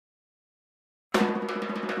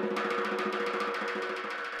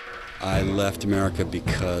I left America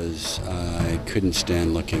because I couldn't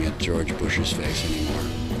stand looking at George Bush's face anymore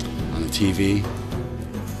on the TV.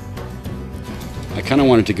 I kind of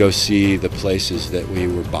wanted to go see the places that we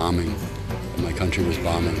were bombing, that my country was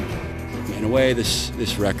bombing. In a way,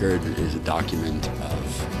 this record is a document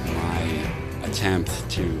of my attempt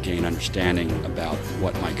to gain understanding about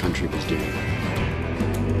what my country was doing.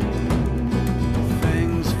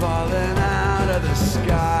 Things falling out of the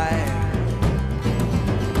sky.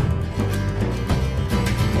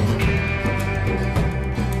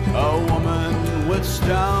 A woman with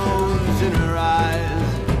stones in her eyes.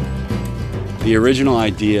 The original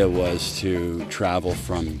idea was to travel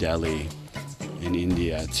from Delhi in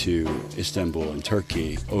India to Istanbul in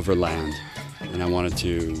Turkey overland, and I wanted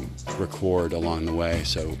to record along the way,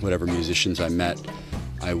 so whatever musicians I met,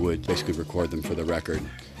 I would basically record them for the record.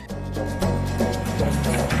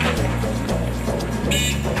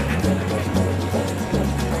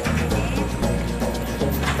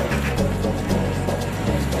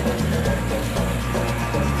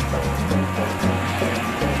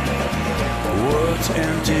 What's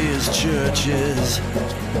empty as churches,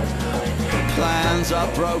 plans are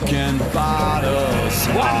broken bottles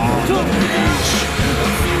on the beach. The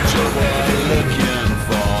future we're looking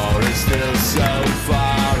for is still so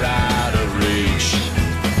far out of reach.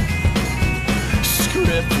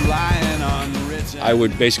 Script lying unwritten. I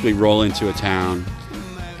would basically roll into a town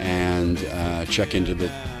and check into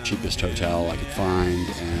the cheapest hotel I could find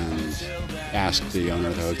and ask the owner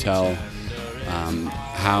of the hotel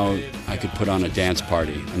how I could put on a dance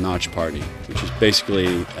party, a nautch party, which is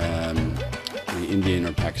basically the Indian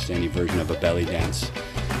or Pakistani version of a belly dance,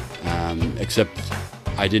 except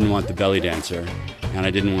I didn't want the belly dancer and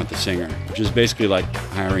I didn't want the singer, which is basically like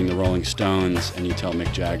hiring the Rolling Stones and you tell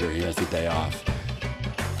Mick Jagger he has the day off.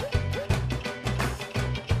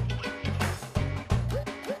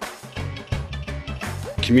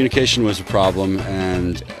 Communication was a problem,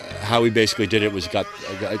 and how we basically did it was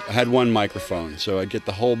I had one microphone, so I'd get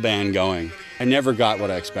the whole band going. I never got what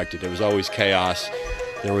I expected. It was always chaos.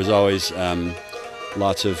 There was always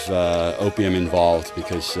lots of opium involved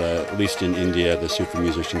because, at least in India, the Sufi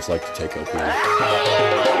musicians like to take opium.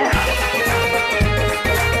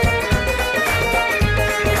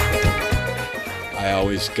 I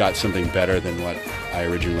always got something better than what I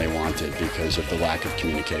originally wanted because of the lack of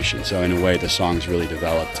communication. So in a way, the songs really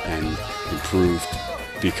developed and improved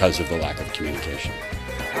because of the lack of communication.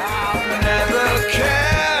 I've never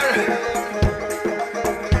cared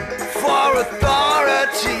for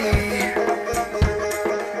authority.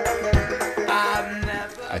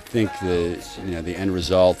 I think the end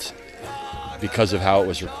result, because of how it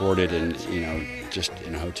was recorded and just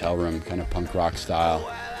in a hotel room, kind of punk rock style,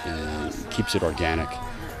 keeps it organic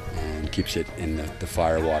and keeps it in the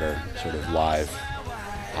Firewater sort of live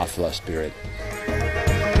Hafla spirit.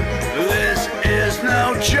 This is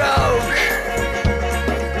no joke.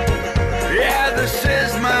 Yeah, this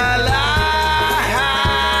is my life.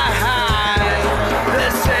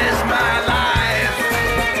 This is my life.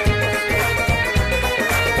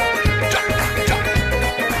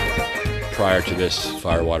 Prior to this,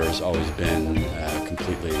 Firewater has always been a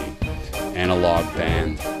completely analog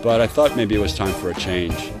band, but I thought maybe it was time for a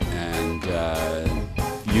change and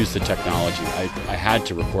use the technology. I had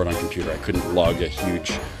to record on computer. I couldn't lug a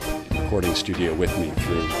huge recording studio with me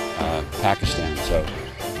through Pakistan, so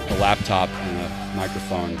a laptop and a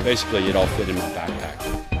microphone, basically it all fit in my backpack,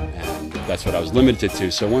 and that's what I was limited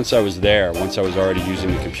to. So once I was there, once I was already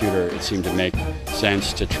using the computer, it seemed to make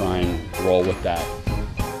sense to try and roll with that.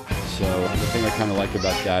 So the thing I kind of like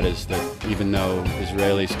about that is that even though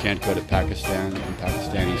Israelis can't go to Pakistan and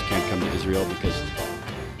Pakistanis can't come to Israel because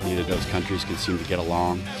neither of those countries can seem to get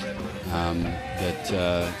along, that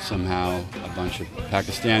somehow a bunch of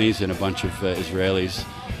Pakistanis and a bunch of Israelis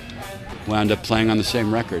wound up playing on the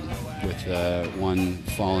same record with one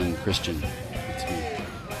fallen Christian. That's me.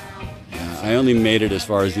 I only made it as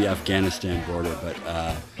far as the Afghanistan border, but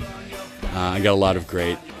I got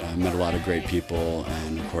met a lot of great people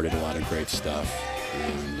and recorded a lot of great stuff,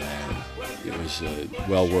 and it was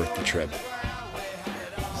well worth the trip.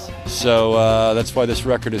 So that's why this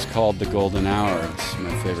record is called The Golden Hour. It's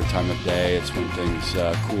my favorite time of day. It's when things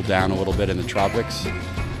cool down a little bit in the tropics,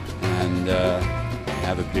 and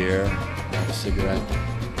have a beer, have a cigarette,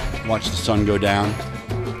 watch the sun go down.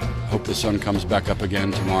 Hope the sun comes back up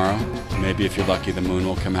again tomorrow. Maybe if you're lucky, the moon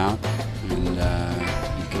will come out, and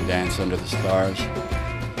you can dance under the stars.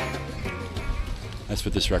 That's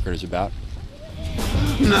what this record is about.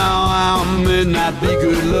 Now I may not be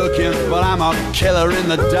good looking, but I'm a killer in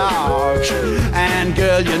the dark. And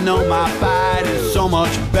girl, you know my bite is so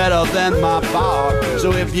much better than my bark.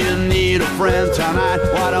 So if you need a friend tonight,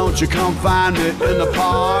 why don't you come find me in the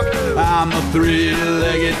park? I'm a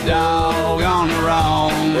three-legged dog on the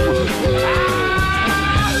roam.